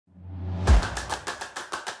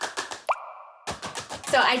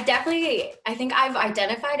So I think I've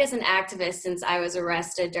identified as an activist since I was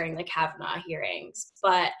arrested during the Kavanaugh hearings,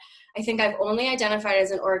 but I think I've only identified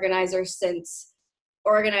as an organizer since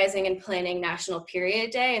organizing and planning National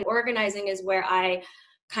Period Day. And organizing is where I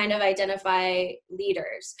kind of identify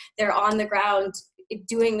leaders. They're on the ground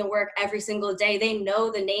doing the work every single day. They know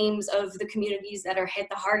the names of the communities that are hit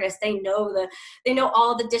the hardest. They know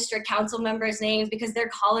all the district council members' names because they're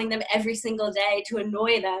calling them every single day to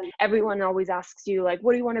annoy them. Everyone always asks you, like,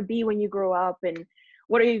 what do you want to be when you grow up? And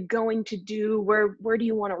what are you going to do? Where do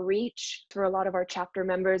you want to reach? For a lot of our chapter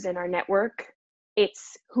members in our network,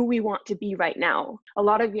 it's who we want to be right now. A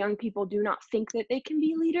lot of young people do not think that they can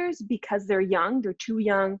be leaders because they're young, they're too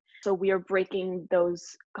young. So we are breaking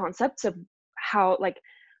those concepts of how, like,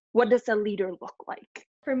 what does a leader look like?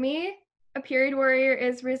 For me, a period warrior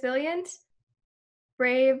is resilient,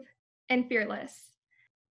 brave, and fearless.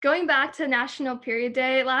 Going back to National Period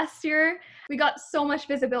Day last year, we got so much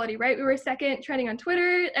visibility, right? We were second trending on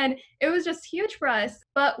Twitter, and it was just huge for us.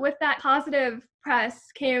 But with that positive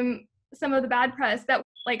press came some of the bad press that,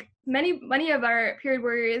 like, many of our period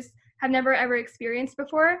warriors have never ever experienced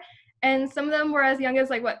before. And some of them were as young as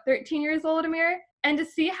 13 years old, Ameer. And to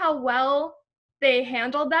see how well they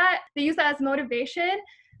handled that, they used that as motivation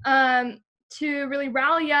to really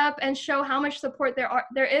rally up and show how much support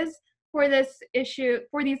there is for these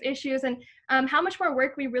issues, and how much more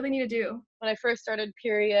work we really need to do. When I first started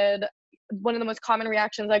Period, one of the most common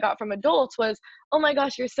reactions I got from adults was, oh my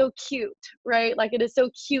gosh, you're so cute, right? Like, it is so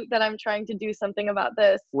cute that I'm trying to do something about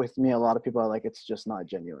this. With me, a lot of people are like, it's just not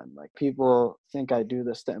genuine. Like, people think I do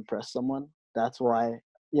this to impress someone. That's why,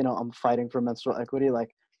 I'm fighting for menstrual equity.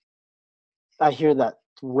 Like, I hear that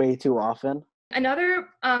way too often. Another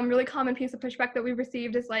really common piece of pushback that we've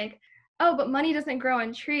received is like, oh, but money doesn't grow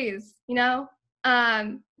on trees, we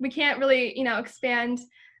can't really, expand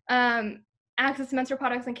access to menstrual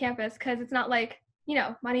products on campus because it's not like,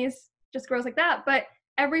 money just grows like that. But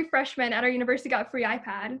every freshman at our university got a free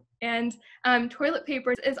iPad, and toilet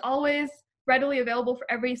paper is always readily available for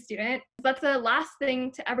every student. That's the last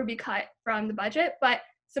thing to ever be cut from the budget. But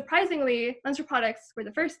surprisingly, menstrual products were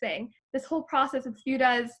the first thing. This whole process is viewed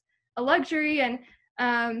as a luxury and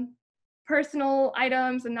personal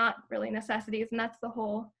items and not really necessities. And that's the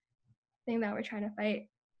whole thing that we're trying to fight.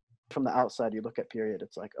 From the outside, you look at Period,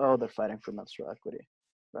 it's like, oh, they're fighting for menstrual equity,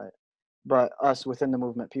 right? But us within the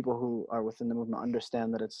movement, people who are within the movement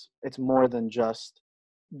understand that it's more than just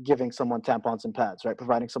giving someone tampons and pads, right?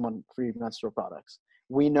 Providing someone free menstrual products.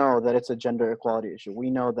 We know that it's a gender equality issue. We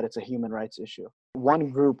know that it's a human rights issue.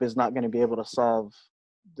 One group is not going to be able to solve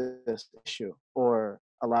this issue or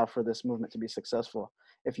allow for this movement to be successful.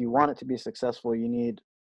 If you want it to be successful, you need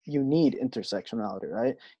intersectionality,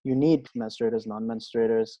 right? You need menstruators,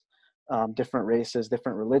 non-menstruators, different races,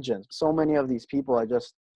 different religions. So many of these people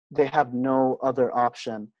they have no other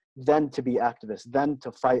option than to be activists, than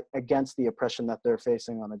to fight against the oppression that they're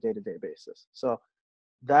facing on a day-to-day basis. So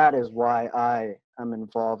that is why I am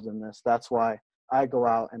involved in this. That's why I go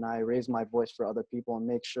out and I raise my voice for other people and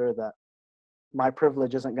make sure that my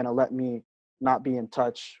privilege isn't going to let me not be in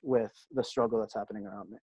touch with the struggle that's happening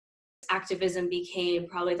around me. Activism became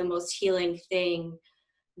probably the most healing thing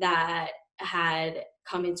that had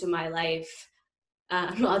come into my life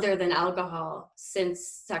other than alcohol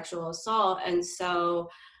since sexual assault. And so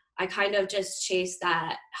I kind of just chased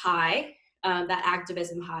that high, that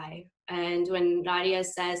activism high. And when Nadya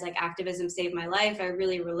says like activism saved my life, I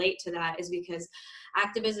really relate to that, is because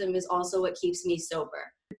activism is also what keeps me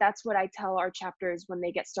sober. That's what I tell our chapters when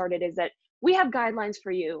they get started, is that we have guidelines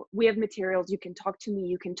for you. We have materials. You can talk to me.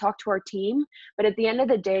 You can talk to our team. But at the end of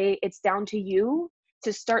the day, it's down to you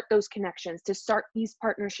to start those connections, to start these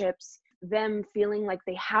partnerships, them feeling like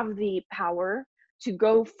they have the power to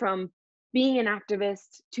go from being an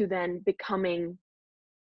activist to then becoming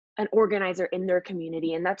an organizer in their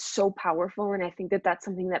community. And that's so powerful. And I think that that's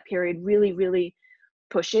something that Period really, really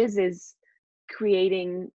pushes, is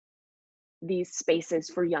creating these spaces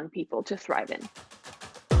for young people to thrive in.